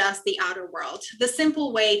and adjust the outer world. The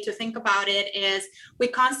simple way to think about it is we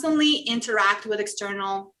constantly interact with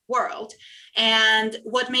external world, and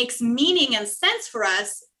what makes meaning and sense for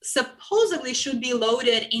us supposedly should be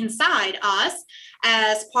loaded inside us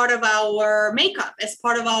as part of our makeup, as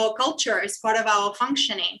part of our culture, as part of our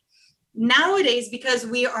functioning. Nowadays, because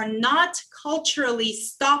we are not culturally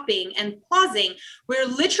stopping and pausing, we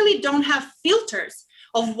literally don't have filters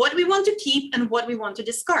of what we want to keep and what we want to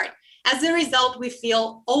discard. As a result, we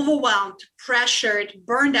feel overwhelmed, pressured,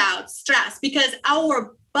 burned out, stressed, because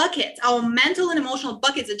our buckets, our mental and emotional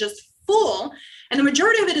buckets are just full. And the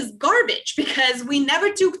majority of it is garbage because we never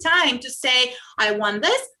took time to say, I want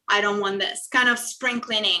this, I don't want this, kind of spring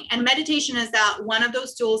cleaning. And meditation is that one of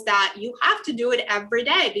those tools that you have to do it every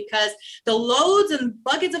day, because the loads and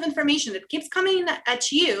buckets of information that keeps coming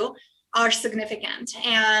at you are significant.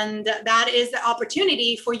 And that is the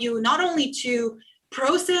opportunity for you not only to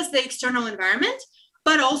process the external environment,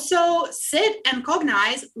 but also sit and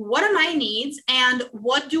cognize what are my needs and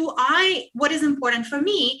what is important for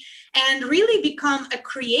me, and really become a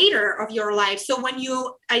creator of your life. So when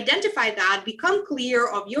you identify that, become clear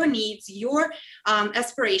of your needs, your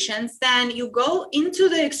aspirations, then you go into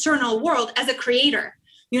the external world as a creator.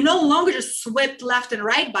 You no longer just swept left and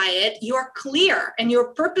right by it. You're clear and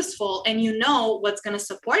you're purposeful, and you know what's going to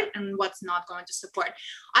support and what's not going to support.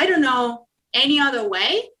 I don't know any other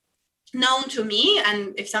way known to me,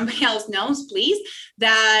 and if somebody else knows, please,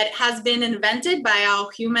 that has been invented by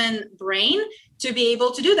our human brain to be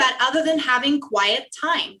able to do that, other than having quiet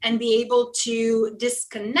time and be able to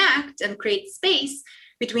disconnect and create space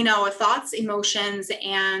between our thoughts, emotions,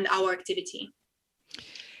 and our activity.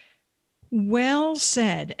 Well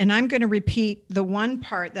said. And I'm going to repeat the one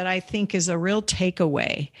part that I think is a real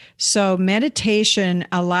takeaway. So meditation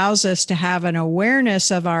allows us to have an awareness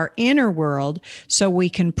of our inner world so we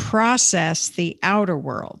can process the outer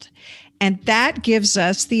world. And that gives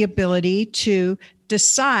us the ability to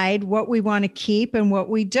decide what we want to keep and what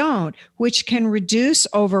we don't, which can reduce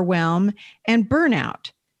overwhelm and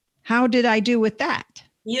burnout. How did I do with that?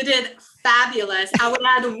 You did fabulous. I would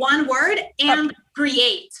add one word, and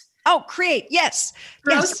create. Oh, create. Yes.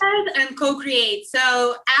 Process and co-create.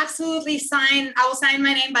 So absolutely I will sign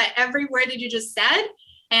my name by every word that you just said,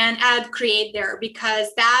 and add create there, because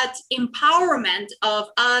that empowerment of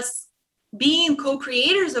us being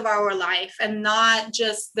co-creators of our life and not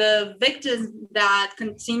just the victims that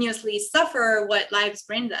continuously suffer what life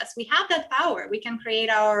brings us. We have that power. We can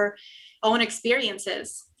create our own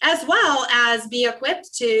experiences, as well as be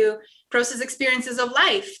equipped to process experiences of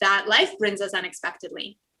life that life brings us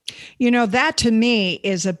unexpectedly. You know, that to me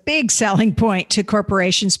is a big selling point to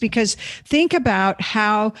corporations, because think about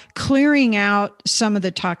how clearing out some of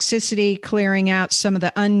the toxicity, clearing out some of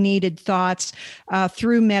the unneeded thoughts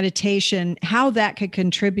through meditation, how that could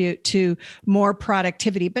contribute to more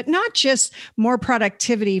productivity, but not just more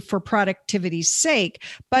productivity for productivity's sake,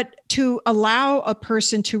 but to allow a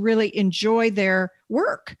person to really enjoy their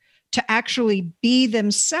work, to actually be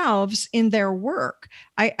themselves in their work.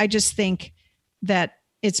 I just think that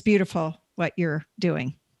it's beautiful what you're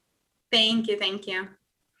doing. Thank you. Thank you.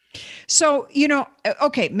 So,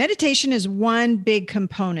 okay, meditation is one big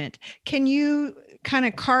component. Can you kind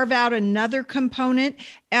of carve out another component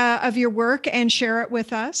of your work and share it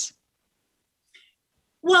with us?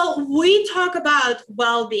 Well, we talk about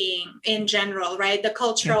well-being in general, right? The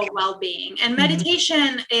cultural well-being, and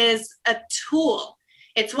meditation is a tool.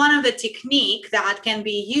 It's one of the techniques that can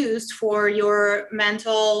be used for your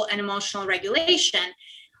mental and emotional regulation.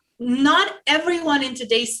 Not everyone in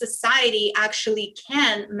today's society actually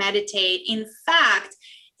can meditate. In fact,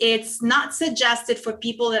 it's not suggested for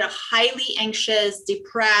people that are highly anxious,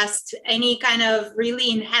 depressed, any kind of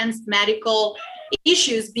really enhanced medical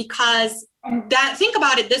issues, because think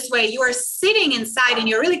about it this way: you are sitting inside and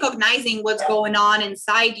you're really cognizing what's going on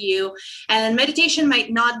inside you, and meditation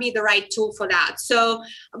might not be the right tool for that. So,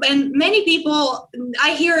 and many people,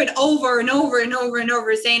 I hear it over and over and over and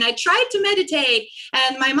over saying, I tried to meditate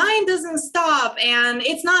and my mind doesn't stop and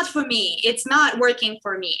it's not for me. It's not working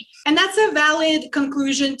for me. And that's a valid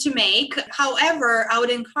conclusion to make. However, I would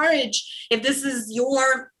encourage, if this is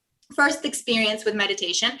your first experience with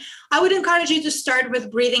meditation, I would encourage you to start with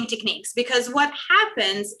breathing techniques, because what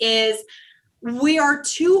happens is we are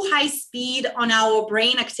too high speed on our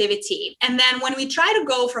brain activity. And then when we try to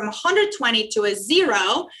go from 120 to a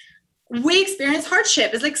 0, we experience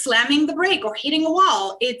hardship. It's like slamming the brake or hitting a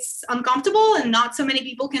wall. It's uncomfortable, and not so many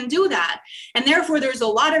people can do that. And therefore, there's a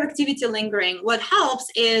lot of activity lingering. What helps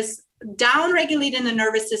is down-regulating the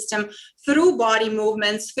nervous system through body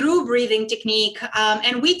movements, through breathing technique.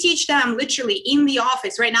 And we teach them literally in the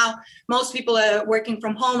office. Right now, most people are working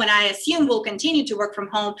from home, and I assume will continue to work from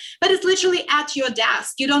home, but it's literally at your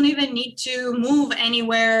desk. You don't even need to move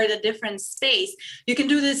anywhere, the different space. You can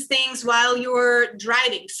do these things while you're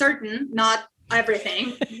driving, not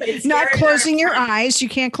everything. Not closing your eyes. You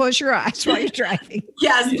can't close your eyes while you're driving.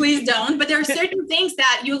 Yes, please don't. But there are certain things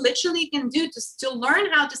that you literally can do to learn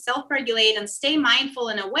how to self-regulate and stay mindful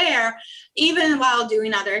and aware, even while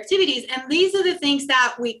doing other activities. And these are the things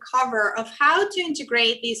that we cover of how to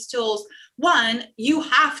integrate these tools. One, you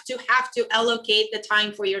have to allocate the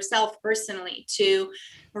time for yourself personally to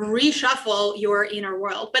reshuffle your inner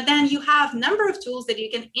world. But then you have a number of tools that you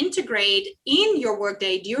can integrate in your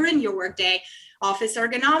workday, during your workday. Office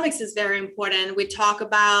ergonomics is very important. We talk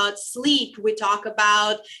about sleep. We talk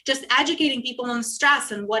about just educating people on stress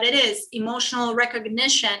and what it is, emotional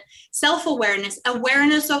recognition, self-awareness,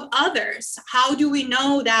 awareness of others. How do we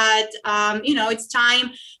know that, it's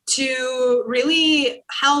time to really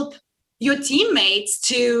help your teammates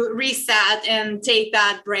to reset and take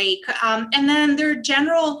that break? And then there are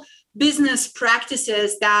general business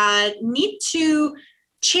practices that need to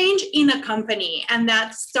change in a company, and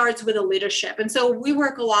that starts with a leadership. And so we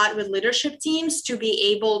work a lot with leadership teams to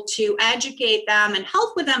be able to educate them and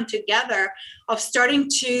help with them together of starting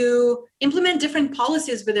to implement different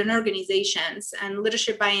policies within organizations. And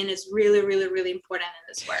leadership buy-in is really, really, really important in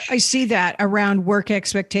this work. I see that around work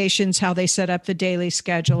expectations, how they set up the daily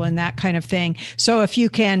schedule and that kind of thing. So if you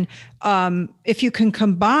can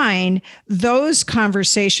combine those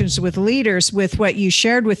conversations with leaders with what you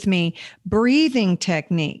shared with me, breathing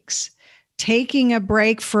techniques, taking a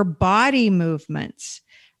break for body movements,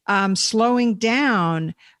 slowing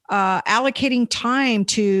down, allocating time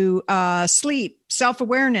to sleep,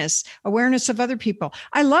 self-awareness, awareness of other people.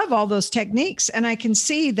 I love all those techniques, and I can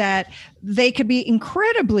see that they could be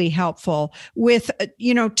incredibly helpful with,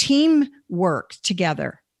 teamwork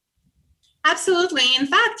together. Absolutely. In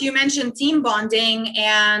fact, you mentioned team bonding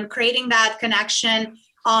and creating that connection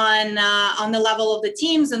on the level of the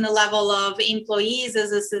teams and the level of employees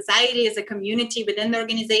as a society, as a community within the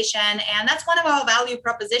organization. And that's one of our value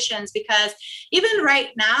propositions, because even right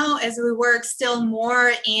now, as we work still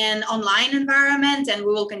more in online environment, and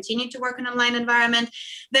we will continue to work in online environment,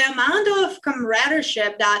 the amount of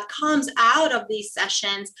camaraderie that comes out of these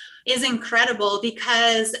sessions is incredible,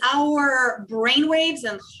 because our brain waves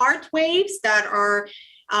and heart waves that are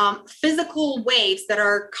physical waves that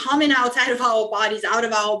are coming outside of our bodies, out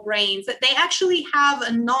of our brains, that they actually have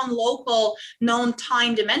a non-local, known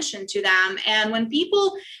time dimension to them. And when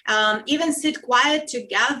people even sit quiet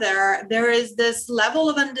together, there is this level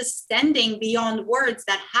of understanding beyond words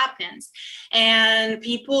that happens. And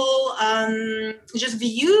people just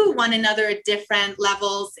view one another at different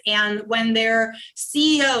levels. And when their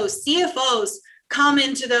CEOs, CFOs, come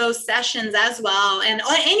into those sessions as well, and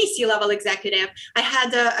any C-level executive. I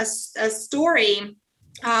had a story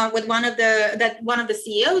with one of the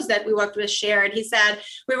CEOs that we worked with shared. He said,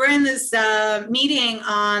 we were in this meeting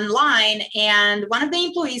online, and one of the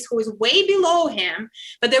employees who was way below him,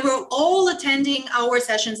 but they were all attending our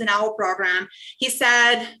sessions in our program. He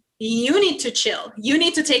said, you need to chill. You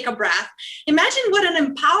need to take a breath. Imagine what an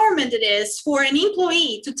empowerment it is for an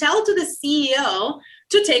employee to tell to the CEO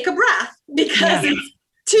to take a breath, because it's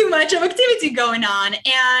too much of activity going on.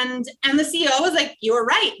 And the CEO was like, you're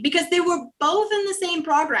right, because they were both in the same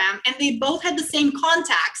program and they both had the same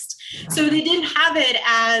context. So they didn't have it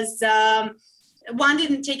as, one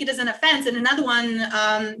didn't take it as an offense, and another one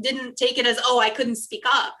didn't take it as, oh, I couldn't speak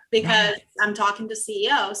up because I'm talking to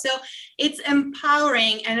CEO. So it's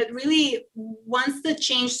empowering. And it really, once the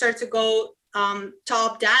change starts to go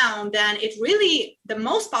top down, then it really, the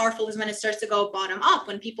most powerful is when it starts to go bottom up,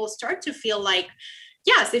 when people start to feel like,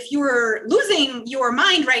 yes, if you're losing your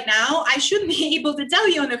mind right now, I should be able to tell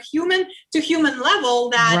you on a human to human level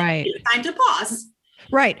that it's time to pause.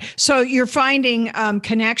 Right. So you're finding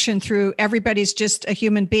connection through everybody's just a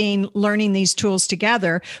human being learning these tools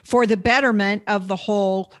together for the betterment of the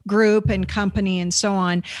whole group and company and so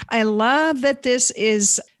on. I love that this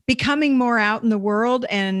is becoming more out in the world.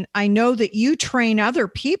 And I know that you train other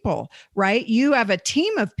people, right? You have a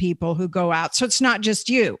team of people who go out. So it's not just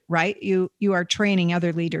you, right? You are training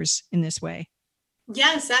other leaders in this way.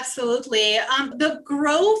 Yes, absolutely. The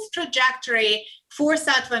growth trajectory for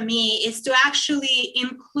Sattva Me is to actually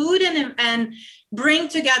include and bring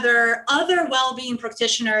together other well-being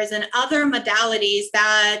practitioners and other modalities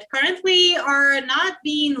that currently are not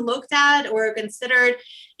being looked at or considered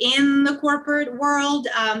in the corporate world.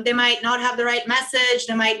 They might not have the right message.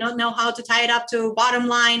 They might not know how to tie it up to bottom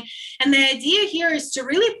line. And the idea here is to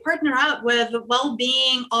really partner up with the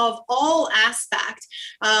well-being of all aspects,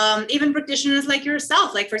 even practitioners like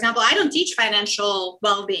yourself. Like, for example, I don't teach financial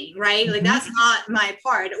well-being, right? Like that's not my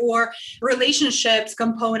part, or relationships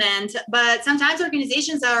component. But sometimes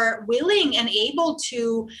organizations are willing and able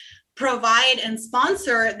to provide and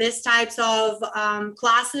sponsor these types of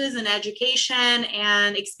classes and education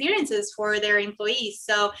and experiences for their employees.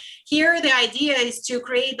 So here the idea is to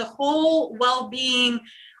create the whole well-being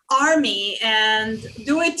army and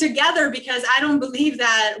do it together, because I don't believe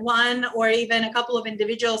that one or even a couple of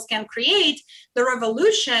individuals can create the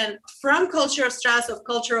revolution from culture of stress, of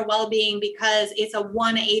culture of well-being, because it's a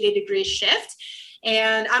 180-degree shift.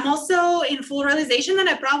 And I'm also in full realization that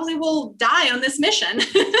I probably will die on this mission.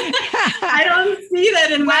 I don't see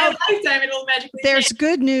that in my lifetime it will magically There's change.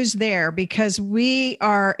 good news there because we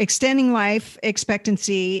are extending life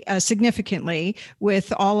expectancy significantly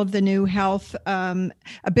with all of the new health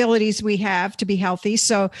abilities we have to be healthy.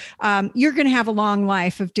 So you're going to have a long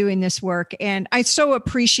life of doing this work. And I so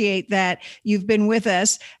appreciate that you've been with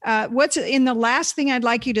us. What's in the last thing I'd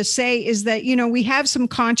like you to say is that, we have some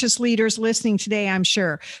conscious leaders listening today, I'm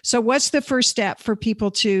sure. So what's the first step for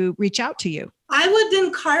people to reach out to you? I would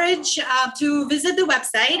encourage to visit the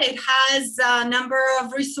website. It has a number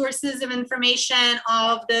of resources of information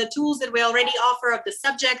of the tools that we already offer, of the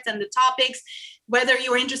subjects and the topics, whether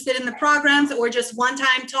you're interested in the programs or just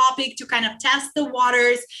one-time topic to kind of test the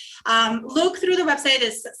waters. Look through the website.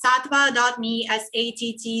 It's sattva.me,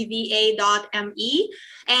 sattva.me.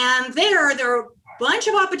 And there are bunch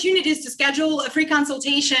of opportunities to schedule a free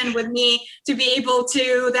consultation with me to be able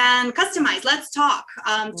to then customize. Let's talk.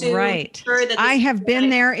 Right. I have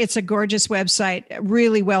been there. It's a gorgeous website,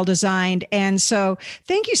 really well designed. And so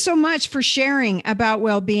thank you so much for sharing about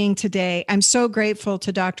well-being today. I'm so grateful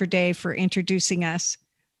to Dr. Day for introducing us.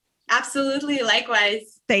 Absolutely.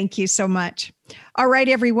 Likewise. Thank you so much. All right,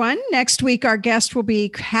 everyone. Next week, our guest will be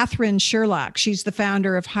Catherine Sherlock. She's the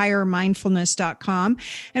founder of HigherMindfulness.com.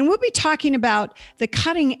 And we'll be talking about the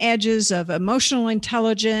cutting edges of emotional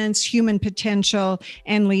intelligence, human potential,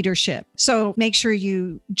 and leadership. So make sure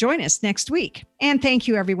you join us next week. And thank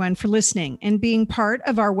you, everyone, for listening and being part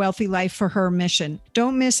of our Wealthy Life for Her mission.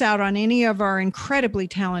 Don't miss out on any of our incredibly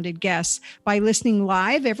talented guests by listening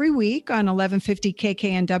live every week on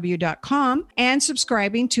 1150kknw.com and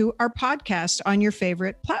subscribing to our podcast on your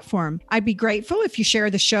favorite platform. I'd be grateful if you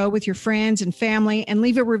share the show with your friends and family and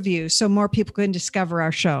leave a review so more people can discover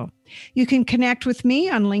our show. You can connect with me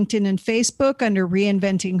on LinkedIn and Facebook under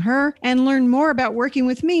Reinventing Her and learn more about working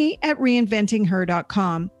with me at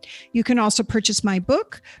reinventingher.com. You can also purchase my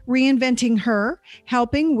book, Reinventing Her,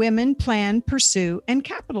 Helping Women Plan, Pursue, and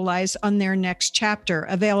Capitalize on Their Next Chapter,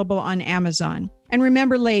 available on Amazon. And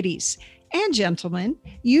remember, ladies and gentlemen,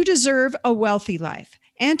 you deserve a wealthy life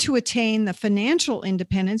and to attain the financial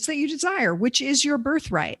independence that you desire, which is your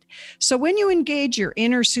birthright. So when you engage your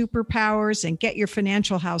inner superpowers and get your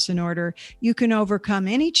financial house in order, you can overcome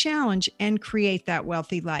any challenge and create that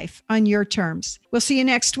wealthy life on your terms. We'll see you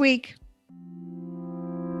next week.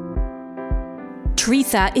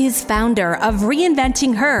 Teresa is founder of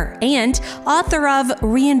Reinventing Her and author of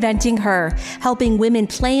Reinventing Her, helping women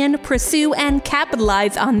plan, pursue, and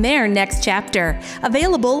capitalize on their next chapter.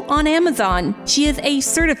 Available on Amazon. She is a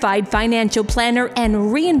certified financial planner and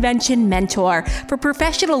reinvention mentor for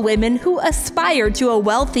professional women who aspire to a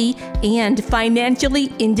wealthy and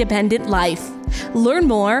financially independent life. Learn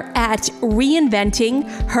more at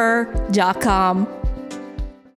reinventingher.com.